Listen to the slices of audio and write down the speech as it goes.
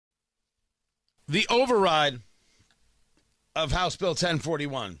The override of House Bill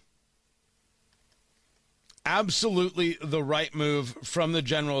 1041. Absolutely the right move from the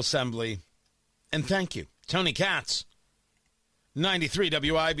General Assembly. And thank you. Tony Katz, 93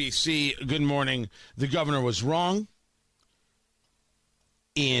 WIBC. Good morning. The governor was wrong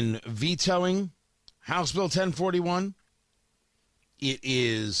in vetoing House Bill 1041. It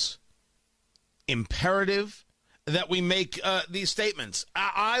is imperative that we make these statements.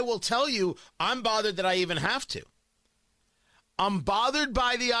 I will tell you, I'm bothered that I even have to. I'm bothered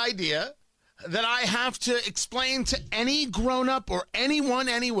by the idea that I have to explain to any grown-up or anyone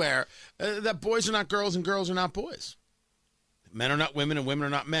anywhere that boys are not girls and girls are not boys. Men are not women and women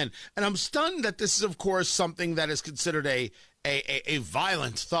are not men. And I'm stunned that this is, of course, something that is considered a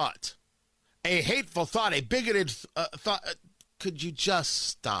violent thought, a hateful thought, a bigoted thought. Could you just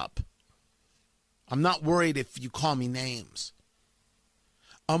stop? I'm not worried if you call me names.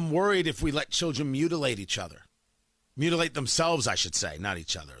 I'm worried if we let children mutilate each other. Mutilate themselves, I should say, not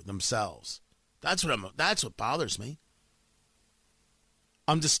each other, themselves. That's what bothers me.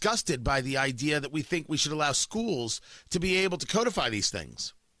 I'm disgusted by the idea that we think we should allow schools to be able to codify these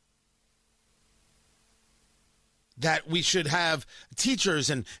things. That we should have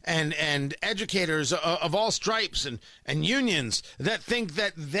teachers and educators of all stripes and unions that think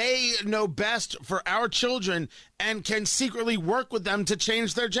that they know best for our children and can secretly work with them to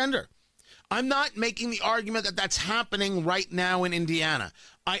change their gender. I'm not making the argument that that's happening right now in Indiana.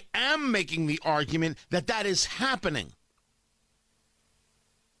 I am making the argument that that is happening.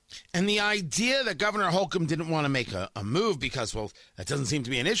 And the idea that Governor Holcomb didn't want to make a move because, well, that doesn't seem to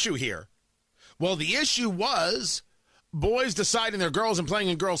be an issue here. Well, the issue was boys deciding they're girls and playing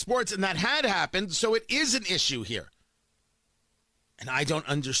in girl sports, and that had happened, so it is an issue here. And I don't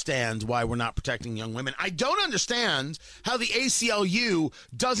understand why we're not protecting young women. I don't understand how the ACLU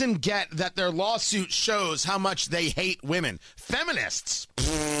doesn't get that their lawsuit shows how much they hate women. Feminists.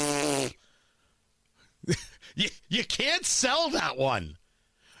 You can't sell that one.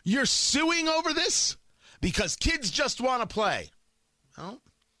 You're suing over this because kids just want to play. Well,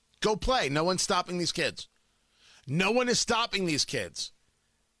 go play. No one's stopping these kids. No one is stopping these kids.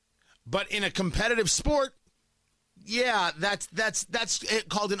 But in a competitive sport, yeah, that's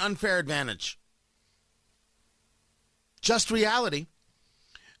called an unfair advantage. Just reality.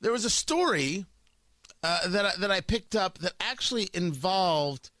 There was a story that I picked up that actually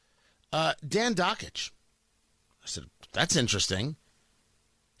involved Dan Dakich. I said, that's interesting.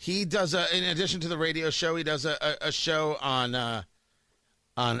 He does in addition to the radio show, he does a show on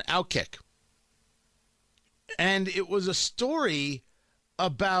Outkick, and it was a story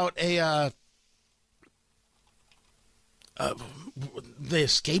about the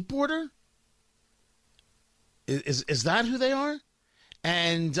skateboarder. Is that who they are?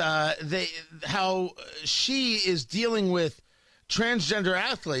 And how she is dealing with transgender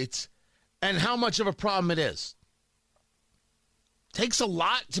athletes and how much of a problem it is. Takes a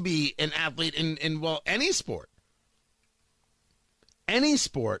lot to be an athlete in any sport. Any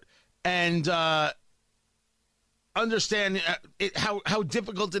sport. And understand how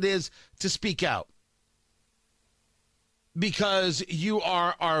difficult it is to speak out. Because you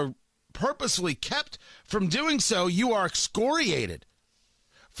are purposely kept from doing so. You are excoriated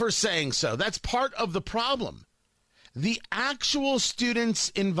for saying so. That's part of the problem. The actual students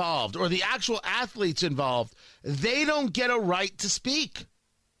involved or the actual athletes involved, they don't get a right to speak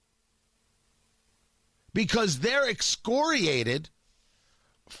because they're excoriated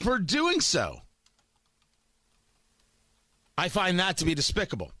for doing so. I find that to be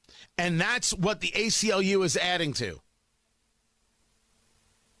despicable. And that's what the ACLU is adding to.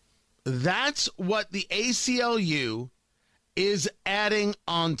 That's what the ACLU is adding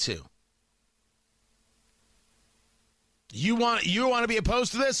onto. You want to be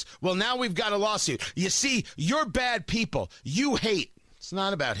opposed to this? Well, now we've got a lawsuit. You see, you're bad people. You hate. It's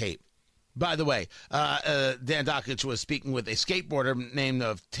not about hate. By the way, Dan Dakich was speaking with a skateboarder named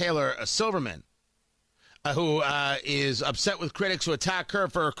Taylor Silverman, who is upset with critics who attack her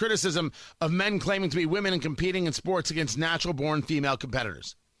for her criticism of men claiming to be women and competing in sports against natural-born female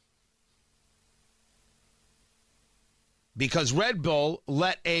competitors. Because Red Bull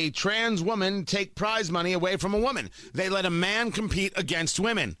let a trans woman take prize money away from a woman. They let a man compete against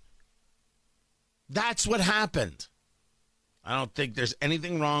women. That's what happened. I don't think there's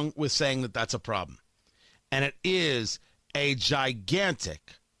anything wrong with saying that that's a problem. And it is a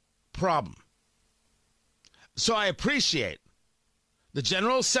gigantic problem. So I appreciate the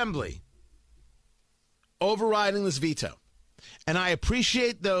General Assembly overriding this veto. And I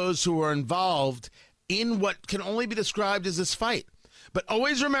appreciate those who are involved in what can only be described as this fight. But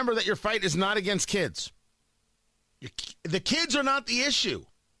always remember that your fight is not against kids. The kids are not the issue.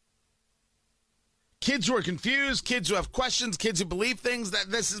 Kids who are confused, kids who have questions, kids who believe things,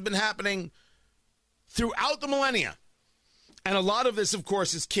 that this has been happening throughout the millennia. And a lot of this, of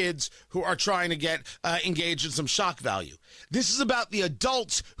course, is kids who are trying to get engaged in some shock value. This is about the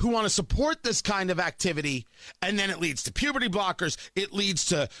adults who want to support this kind of activity, and then it leads to puberty blockers. It leads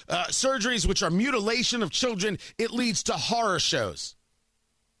to surgeries, which are mutilation of children. It leads to horror shows.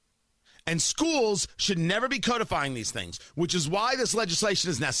 And schools should never be codifying these things, which is why this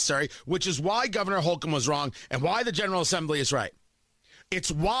legislation is necessary, which is why Governor Holcomb was wrong, and why the General Assembly is right.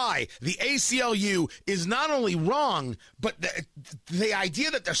 It's why the ACLU is not only wrong, but the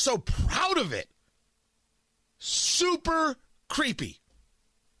idea that they're so proud of it, super creepy.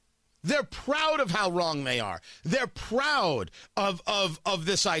 They're proud of how wrong they are. They're proud of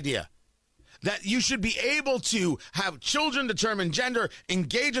this idea that you should be able to have children determine gender,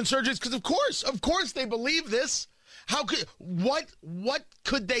 engage in surgeries, because of course they believe this. What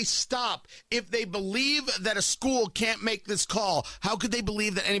could they stop if they believe that a school can't make this call? How could they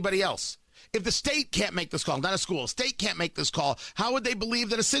believe that anybody else? If the state can't make this call, not a school, a state can't make this call, how would they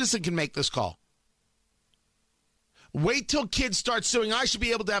believe that a citizen can make this call? Wait till kids start suing. I should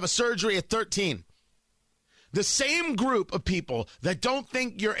be able to have a surgery at 13. The same group of people that don't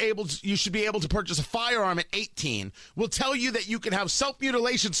think you should be able to purchase a firearm at 18 will tell you that you can have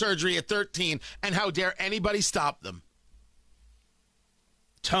self-mutilation surgery at 13, and how dare anybody stop them?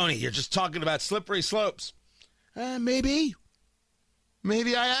 Tony, you're just talking about slippery slopes. Maybe.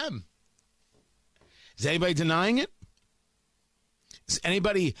 Maybe I am. Is anybody denying it? Is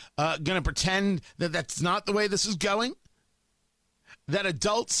anybody going to pretend that that's not the way this is going? That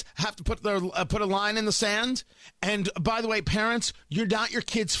adults have to put a line in the sand? And by the way, parents, you're not your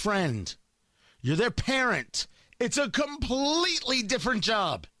kid's friend. You're their parent. It's a completely different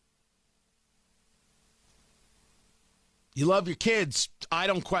job. You love your kids, I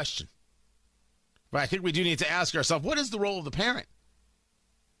don't question. But I think we do need to ask ourselves, what is the role of the parent?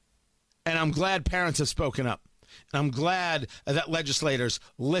 And I'm glad parents have spoken up. And I'm glad that legislators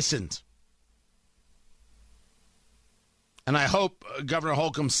listened. And I hope Governor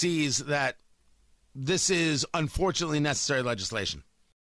Holcomb sees that this is unfortunately necessary legislation.